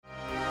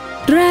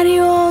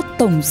Radio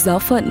Tổng Giáo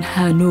phận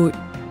Hà Nội.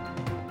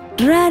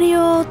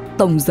 Radio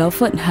Tổng Giáo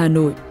phận Hà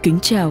Nội kính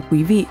chào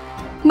quý vị.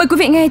 Mời quý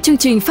vị nghe chương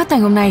trình phát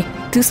thanh hôm nay,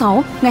 thứ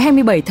Sáu, ngày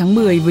 27 tháng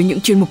 10 với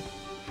những chuyên mục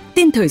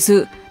tin thời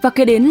sự và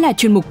kế đến là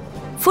chuyên mục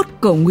phút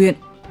cầu nguyện.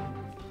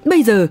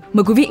 Bây giờ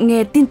mời quý vị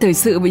nghe tin thời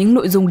sự với những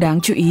nội dung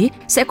đáng chú ý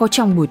sẽ có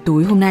trong buổi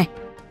tối hôm nay.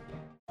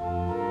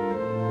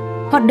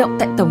 Hoạt động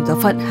tại Tổng Giáo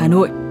phận Hà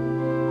Nội.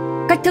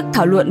 Cách thức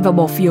thảo luận và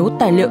bỏ phiếu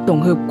tài liệu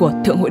tổng hợp của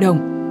Thượng Hội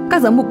đồng.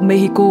 Các giám mục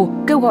Mexico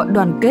kêu gọi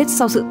đoàn kết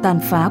sau sự tàn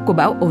phá của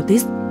bão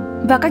Otis.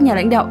 Và các nhà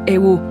lãnh đạo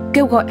EU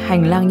kêu gọi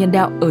hành lang nhân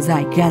đạo ở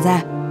giải Gaza.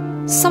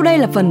 Sau đây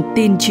là phần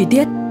tin chi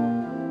tiết.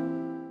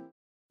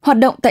 Hoạt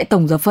động tại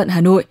Tổng Giáo phận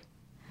Hà Nội.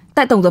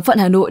 Tại Tổng Giáo phận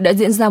Hà Nội đã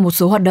diễn ra một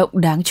số hoạt động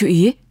đáng chú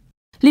ý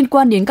liên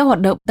quan đến các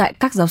hoạt động tại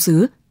các giáo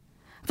xứ.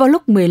 Vào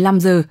lúc 15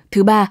 giờ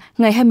thứ Ba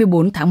ngày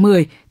 24 tháng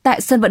 10,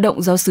 tại sân vận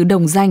động giáo xứ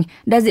Đồng Danh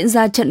đã diễn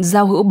ra trận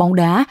giao hữu bóng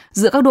đá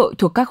giữa các đội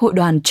thuộc các hội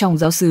đoàn trong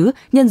giáo xứ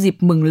nhân dịp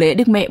mừng lễ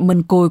Đức Mẹ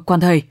Mân Côi Quan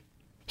Thầy.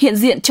 Hiện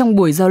diện trong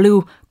buổi giao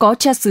lưu có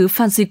cha xứ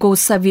Francisco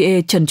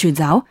Xavier Trần Truyền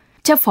Giáo,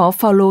 cha phó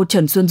Phaolô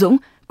Trần Xuân Dũng,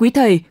 quý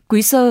thầy,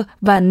 quý sơ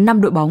và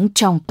 5 đội bóng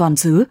trong toàn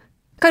xứ.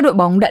 Các đội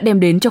bóng đã đem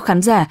đến cho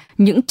khán giả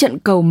những trận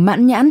cầu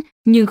mãn nhãn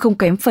nhưng không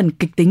kém phần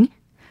kịch tính.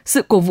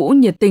 Sự cổ vũ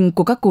nhiệt tình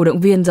của các cổ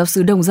động viên giáo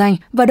xứ Đồng Danh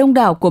và đông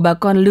đảo của bà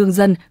con lương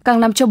dân càng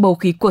làm cho bầu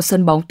khí của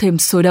sân bóng thêm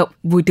sôi động,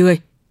 vui tươi.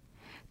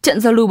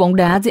 Trận giao lưu bóng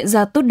đá diễn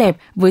ra tốt đẹp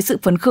với sự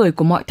phấn khởi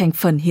của mọi thành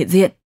phần hiện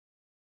diện.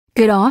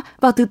 Kế đó,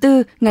 vào thứ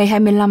Tư, ngày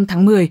 25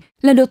 tháng 10,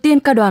 lần đầu tiên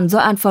ca đoàn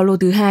Gioan Phaolô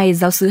thứ hai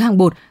giáo xứ Hàng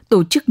Bột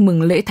tổ chức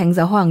mừng lễ Thánh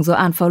Giáo Hoàng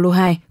Gioan Phaolô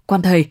II,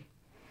 Quan Thầy.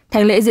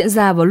 Thánh lễ diễn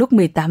ra vào lúc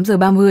 18 giờ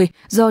 30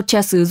 do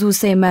cha xứ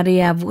Giuse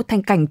Maria Vũ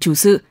Thanh Cảnh chủ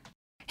sự.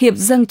 Hiệp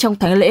dâng trong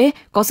thánh lễ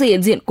có sự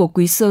hiện diện của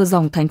quý sơ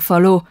dòng Thánh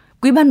Phaolô,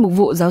 quý ban mục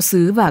vụ giáo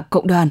xứ và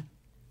cộng đoàn.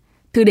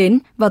 Thứ đến,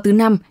 vào thứ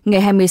Năm,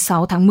 ngày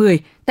 26 tháng 10,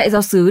 tại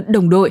giáo xứ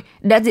Đồng Đội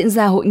đã diễn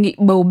ra hội nghị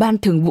bầu ban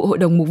thường vụ Hội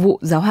đồng mục vụ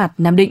giáo hạt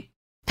Nam Định.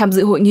 Tham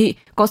dự hội nghị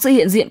có sự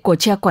hiện diện của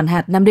cha quản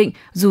hạt Nam Định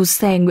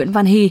Giuse Nguyễn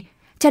Văn Hy,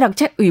 cha đặc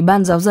trách Ủy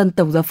ban Giáo dân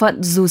Tổng giáo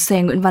phận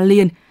Giuse Nguyễn Văn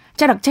Liên,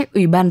 cha đặc trách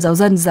Ủy ban Giáo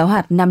dân giáo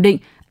hạt Nam Định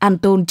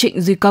Anton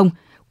Trịnh Duy Công,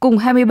 cùng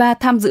 23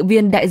 tham dự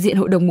viên đại diện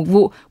Hội đồng mục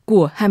vụ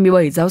của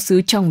 27 giáo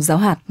xứ trong giáo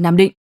hạt Nam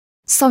Định.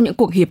 Sau những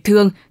cuộc hiệp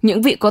thương,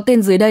 những vị có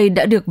tên dưới đây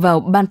đã được vào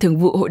Ban Thường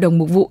vụ Hội đồng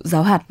mục vụ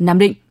giáo hạt Nam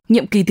Định,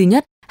 nhiệm kỳ thứ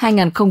nhất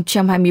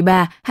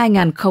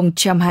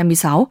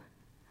 2023-2026.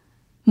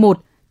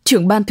 1.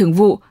 Trưởng Ban Thường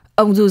vụ,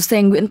 ông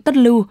Giuse Nguyễn Tất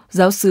Lưu,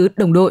 giáo xứ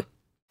Đồng Đội.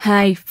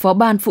 2. Phó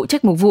Ban phụ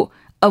trách mục vụ,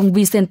 ông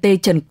Vicente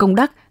Trần Công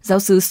Đắc, giáo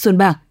xứ Xuân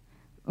Bảng.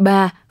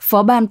 3.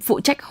 Phó Ban phụ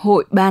trách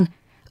hội ban,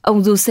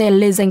 ông Giuse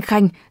Lê Danh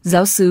Khanh,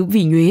 giáo xứ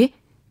Vỉ Nhuế.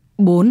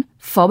 4.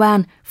 Phó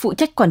Ban phụ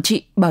trách quản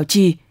trị bảo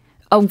trì,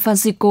 ông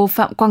Francisco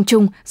Phạm Quang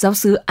Trung, giáo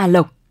xứ A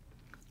Lộc.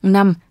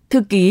 5.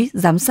 Thư ký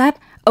giám sát,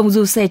 ông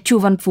Giuse Chu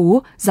Văn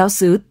Phú, giáo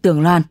xứ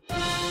Tường Loan.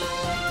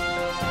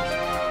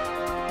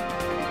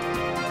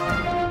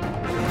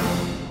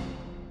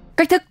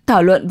 Cách thức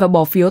thảo luận và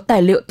bỏ phiếu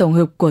tài liệu tổng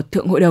hợp của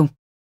Thượng Hội đồng.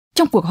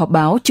 Trong cuộc họp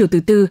báo chiều thứ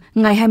Tư,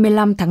 ngày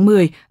 25 tháng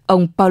 10,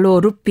 ông Paolo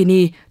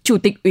Ruffini, Chủ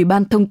tịch Ủy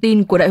ban Thông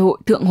tin của Đại hội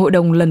Thượng Hội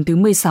đồng lần thứ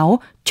 16,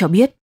 cho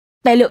biết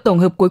tài liệu tổng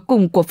hợp cuối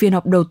cùng của phiên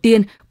họp đầu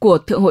tiên của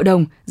Thượng Hội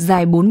đồng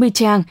dài 40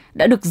 trang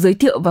đã được giới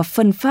thiệu và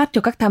phân phát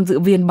cho các tham dự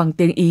viên bằng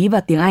tiếng Ý và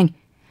tiếng Anh,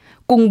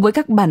 cùng với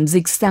các bản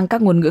dịch sang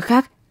các ngôn ngữ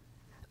khác.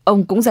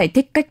 Ông cũng giải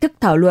thích cách thức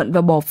thảo luận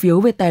và bỏ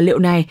phiếu về tài liệu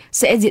này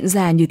sẽ diễn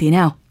ra như thế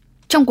nào.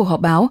 Trong cuộc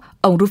họp báo,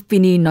 ông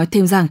Ruffini nói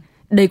thêm rằng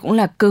đây cũng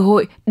là cơ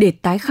hội để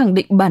tái khẳng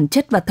định bản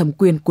chất và thẩm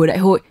quyền của đại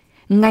hội,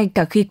 ngay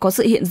cả khi có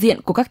sự hiện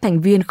diện của các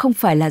thành viên không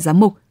phải là giám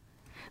mục.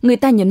 Người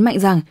ta nhấn mạnh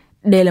rằng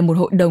đây là một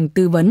hội đồng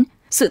tư vấn,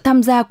 sự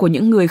tham gia của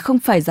những người không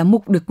phải giám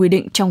mục được quy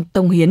định trong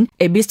tông hiến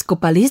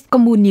Episcopalis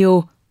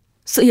Communio,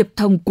 sự hiệp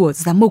thông của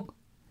giám mục.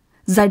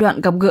 Giai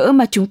đoạn gặp gỡ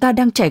mà chúng ta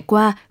đang trải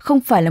qua không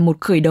phải là một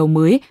khởi đầu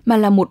mới mà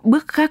là một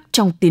bước khác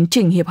trong tiến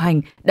trình hiệp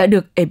hành đã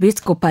được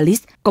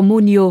Episcopalis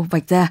Communio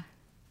vạch ra.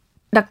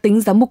 Đặc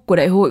tính giám mục của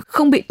đại hội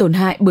không bị tổn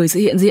hại bởi sự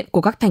hiện diện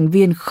của các thành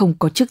viên không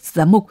có chức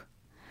giám mục.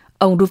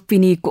 Ông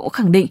Ruffini cũng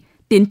khẳng định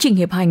tiến trình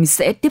hiệp hành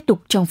sẽ tiếp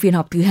tục trong phiên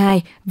họp thứ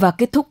hai và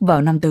kết thúc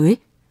vào năm tới.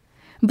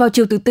 Vào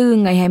chiều thứ Tư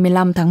ngày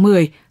 25 tháng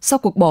 10, sau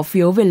cuộc bỏ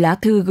phiếu về lá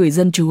thư gửi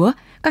dân Chúa,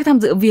 các tham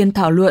dự viên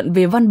thảo luận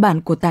về văn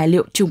bản của tài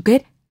liệu chung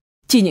kết.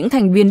 Chỉ những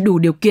thành viên đủ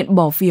điều kiện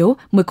bỏ phiếu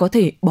mới có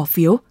thể bỏ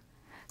phiếu.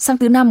 Sang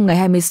thứ Năm ngày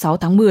 26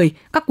 tháng 10,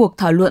 các cuộc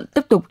thảo luận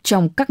tiếp tục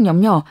trong các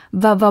nhóm nhỏ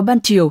và vào ban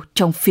chiều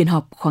trong phiên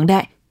họp khoáng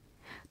đại.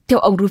 Theo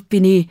ông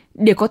Ruffini,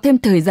 để có thêm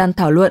thời gian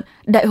thảo luận,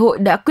 đại hội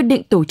đã quyết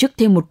định tổ chức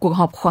thêm một cuộc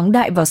họp khoáng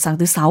đại vào sáng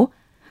thứ Sáu.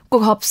 Cuộc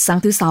họp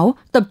sáng thứ Sáu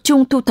tập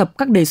trung thu thập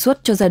các đề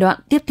xuất cho giai đoạn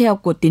tiếp theo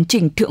của tiến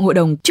trình Thượng Hội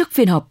đồng trước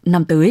phiên họp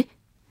năm tới.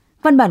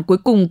 Văn bản cuối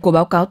cùng của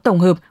báo cáo tổng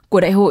hợp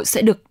của đại hội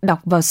sẽ được đọc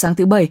vào sáng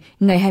thứ Bảy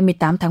ngày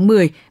 28 tháng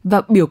 10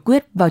 và biểu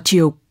quyết vào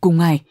chiều cùng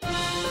ngày.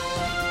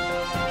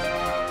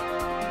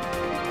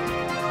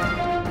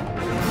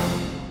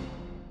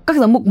 Các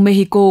giám mục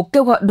Mexico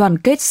kêu gọi đoàn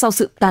kết sau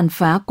sự tàn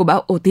phá của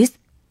bão Otis.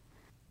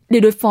 Để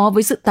đối phó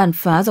với sự tàn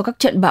phá do các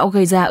trận bão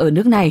gây ra ở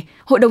nước này,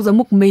 Hội đồng Giám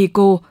mục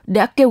Mexico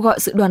đã kêu gọi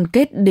sự đoàn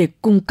kết để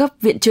cung cấp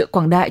viện trợ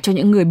quảng đại cho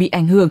những người bị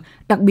ảnh hưởng,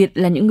 đặc biệt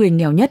là những người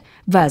nghèo nhất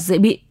và dễ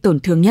bị tổn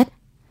thương nhất.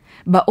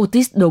 Bão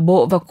Otis đổ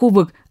bộ vào khu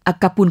vực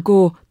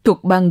Acapulco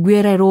thuộc bang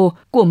Guerrero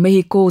của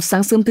Mexico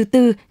sáng sớm thứ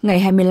Tư ngày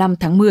 25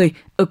 tháng 10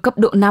 ở cấp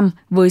độ 5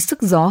 với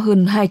sức gió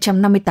hơn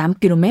 258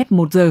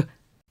 km/h.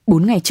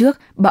 4 ngày trước,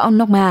 bão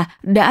Norma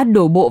đã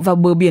đổ bộ vào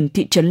bờ biển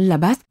thị trấn La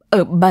Paz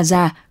ở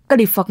Baja,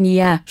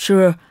 California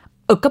Sur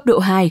ở cấp độ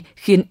 2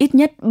 khiến ít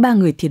nhất 3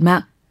 người thiệt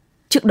mạng.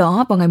 Trước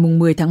đó, vào ngày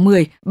 10 tháng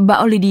 10,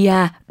 bão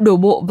Lidia đổ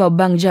bộ vào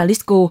bang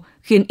Jalisco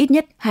khiến ít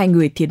nhất 2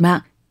 người thiệt mạng.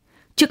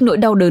 Trước nỗi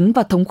đau đớn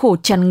và thống khổ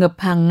tràn ngập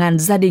hàng ngàn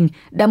gia đình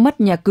đã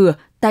mất nhà cửa,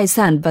 tài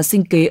sản và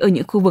sinh kế ở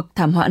những khu vực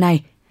thảm họa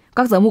này,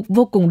 các giám mục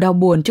vô cùng đau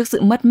buồn trước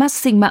sự mất mát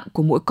sinh mạng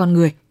của mỗi con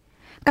người.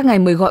 Các ngài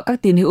mời gọi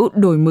các tín hữu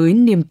đổi mới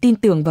niềm tin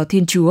tưởng vào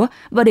Thiên Chúa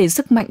và để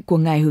sức mạnh của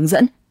Ngài hướng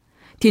dẫn.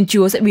 Thiên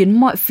Chúa sẽ biến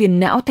mọi phiền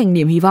não thành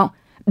niềm hy vọng.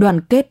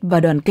 Đoàn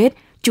kết,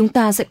 chúng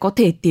ta sẽ có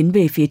thể tiến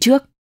về phía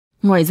trước.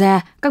 Ngoài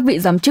ra, các vị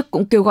giám chức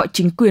cũng kêu gọi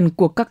chính quyền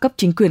của các cấp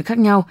chính quyền khác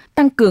nhau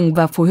tăng cường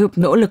và phối hợp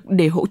nỗ lực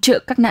để hỗ trợ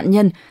các nạn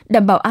nhân,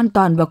 đảm bảo an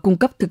toàn và cung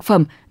cấp thực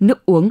phẩm,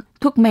 nước uống,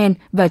 thuốc men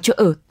và chỗ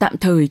ở tạm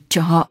thời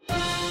cho họ.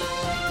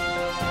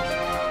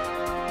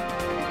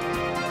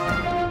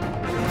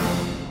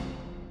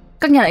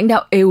 Các nhà lãnh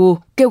đạo EU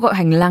kêu gọi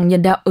hành lang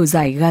nhân đạo ở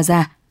dải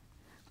Gaza.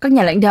 Các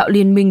nhà lãnh đạo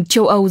Liên minh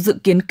châu Âu dự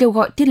kiến kêu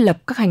gọi thiết lập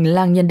các hành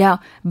lang nhân đạo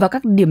và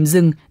các điểm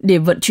dừng để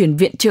vận chuyển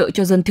viện trợ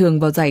cho dân thường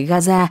vào dải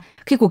Gaza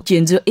khi cuộc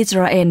chiến giữa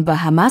Israel và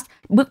Hamas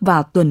bước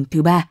vào tuần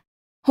thứ 3.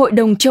 Hội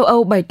đồng châu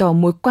Âu bày tỏ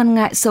mối quan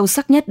ngại sâu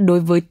sắc nhất đối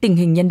với tình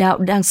hình nhân đạo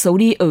đang xấu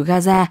đi ở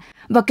Gaza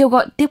và kêu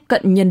gọi tiếp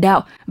cận nhân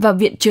đạo và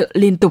viện trợ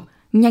liên tục,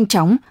 nhanh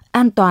chóng,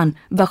 an toàn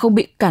và không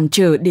bị cản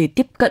trở để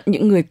tiếp cận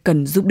những người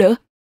cần giúp đỡ.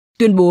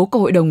 Tuyên bố của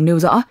hội đồng nêu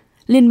rõ,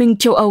 Liên minh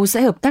châu Âu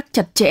sẽ hợp tác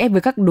chặt chẽ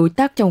với các đối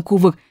tác trong khu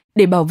vực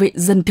để bảo vệ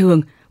dân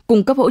thường,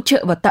 cung cấp hỗ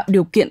trợ và tạo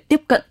điều kiện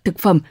tiếp cận thực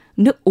phẩm,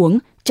 nước uống,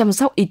 chăm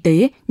sóc y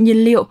tế, nhiên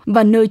liệu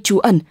và nơi trú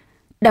ẩn,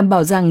 đảm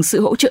bảo rằng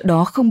sự hỗ trợ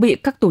đó không bị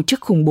các tổ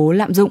chức khủng bố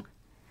lạm dụng.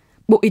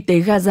 Bộ Y tế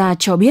Gaza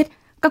cho biết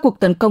các cuộc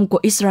tấn công của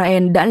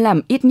Israel đã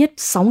làm ít nhất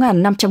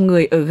 6.500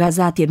 người ở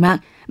Gaza thiệt mạng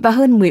và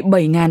hơn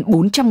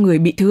 17.400 người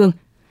bị thương.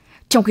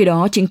 Trong khi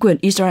đó, chính quyền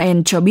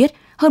Israel cho biết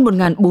hơn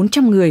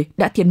 1.400 người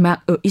đã thiệt mạng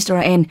ở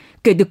Israel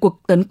kể từ cuộc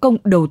tấn công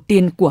đầu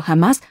tiên của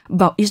Hamas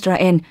vào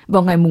Israel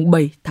vào ngày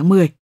 7 tháng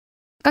 10.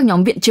 Các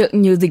nhóm viện trợ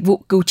như Dịch vụ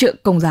Cứu trợ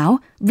Công giáo,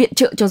 Viện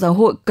trợ cho Giáo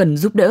hội cần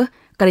giúp đỡ,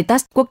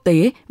 Caritas Quốc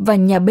tế và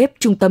Nhà bếp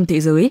Trung tâm Thế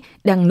giới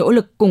đang nỗ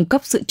lực cung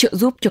cấp sự trợ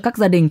giúp cho các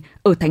gia đình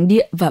ở Thánh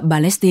địa và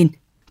Palestine.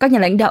 Các nhà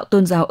lãnh đạo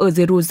tôn giáo ở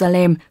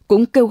Jerusalem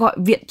cũng kêu gọi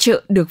viện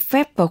trợ được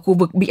phép vào khu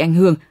vực bị ảnh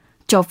hưởng,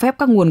 cho phép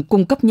các nguồn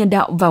cung cấp nhân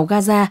đạo vào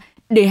Gaza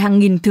để hàng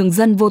nghìn thường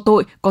dân vô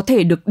tội có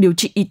thể được điều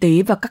trị y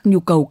tế và các nhu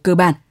cầu cơ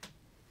bản.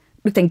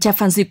 Đức Thánh Cha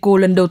Francisco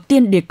lần đầu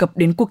tiên đề cập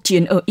đến cuộc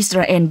chiến ở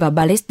Israel và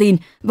Palestine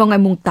vào ngày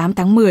 8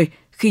 tháng 10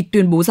 khi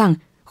tuyên bố rằng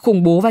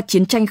khủng bố và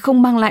chiến tranh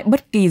không mang lại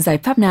bất kỳ giải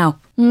pháp nào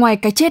ngoài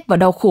cái chết và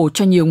đau khổ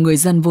cho nhiều người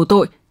dân vô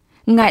tội.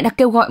 Ngài đã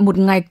kêu gọi một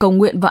ngày cầu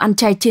nguyện và ăn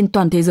chay trên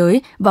toàn thế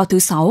giới vào thứ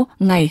Sáu,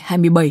 ngày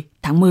 27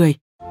 tháng 10.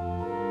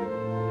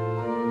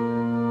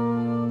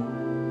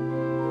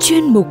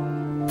 Chuyên mục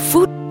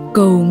Phút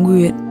Cầu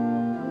Nguyện.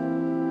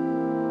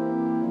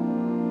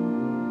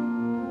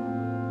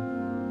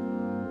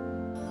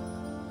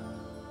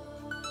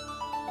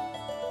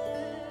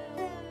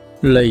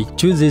 Lạy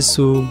Chúa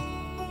Giêsu,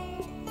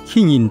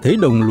 khi nhìn thấy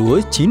đồng lúa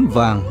chín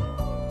vàng,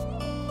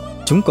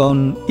 chúng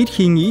con ít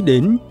khi nghĩ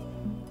đến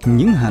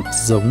những hạt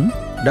giống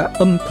đã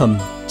âm thầm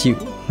chịu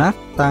nát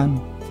tan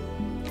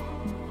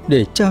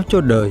để trao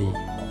cho đời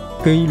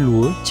cây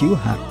lúa trĩu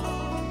hạt.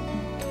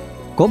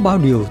 Có bao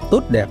điều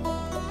tốt đẹp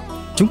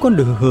chúng con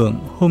được hưởng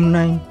hôm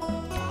nay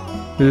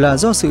là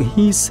do sự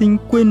hy sinh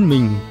quên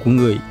mình của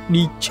người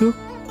đi trước,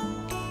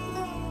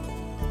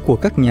 của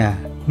các nhà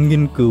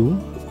nghiên cứu,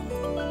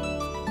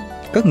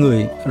 các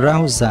người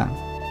rao giảng,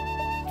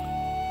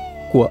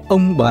 của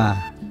ông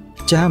bà,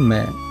 cha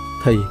mẹ,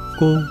 thầy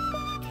cô,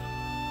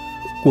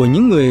 của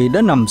những người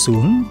đã nằm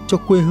xuống cho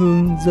quê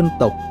hương dân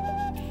tộc.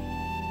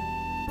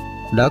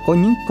 Đã có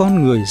những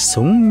con người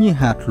sống như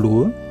hạt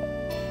lúa,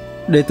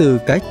 để từ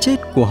cái chết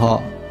của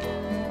họ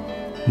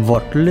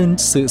vọt lên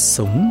sự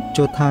sống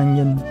cho tha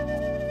nhân.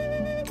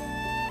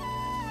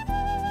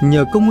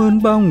 Nhờ công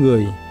ơn bao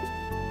người,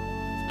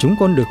 chúng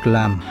con được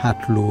làm hạt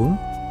lúa.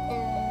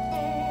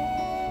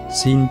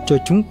 Xin cho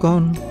chúng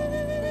con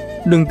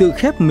đừng tự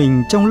khép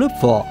mình trong lớp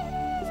vỏ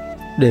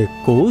để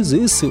cố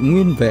giữ sự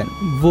nguyên vẹn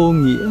vô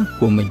nghĩa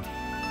của mình,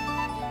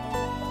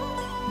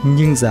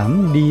 nhưng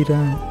dám đi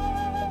ra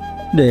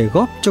để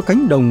góp cho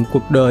cánh đồng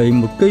cuộc đời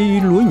một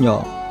cây lúa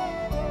nhỏ.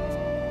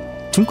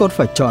 Chúng con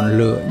phải chọn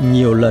lựa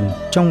nhiều lần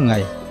trong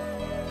ngày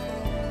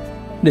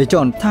để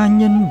chọn tha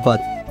nhân và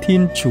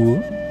Thiên Chúa.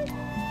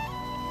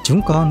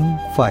 Chúng con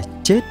phải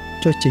chết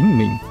cho chính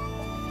mình.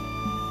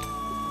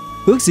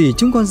 Ước gì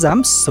chúng con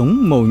dám sống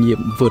mầu nhiệm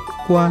vượt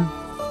qua,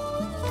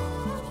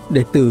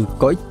 để từ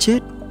cõi chết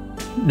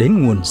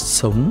đến nguồn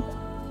sống.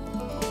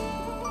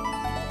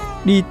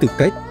 đi từ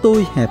cái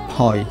tôi hẹp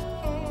hòi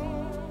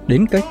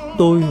đến cái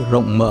tôi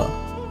rộng mở,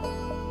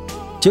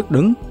 trước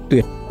đấng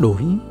tuyệt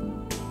đối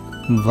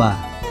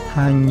và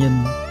tha nhân.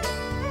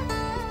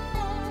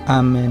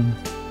 Amen.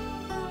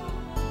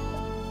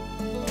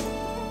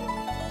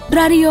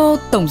 Radio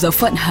Tổng Giáo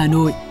phận Hà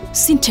Nội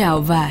xin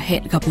chào và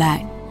hẹn gặp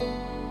lại.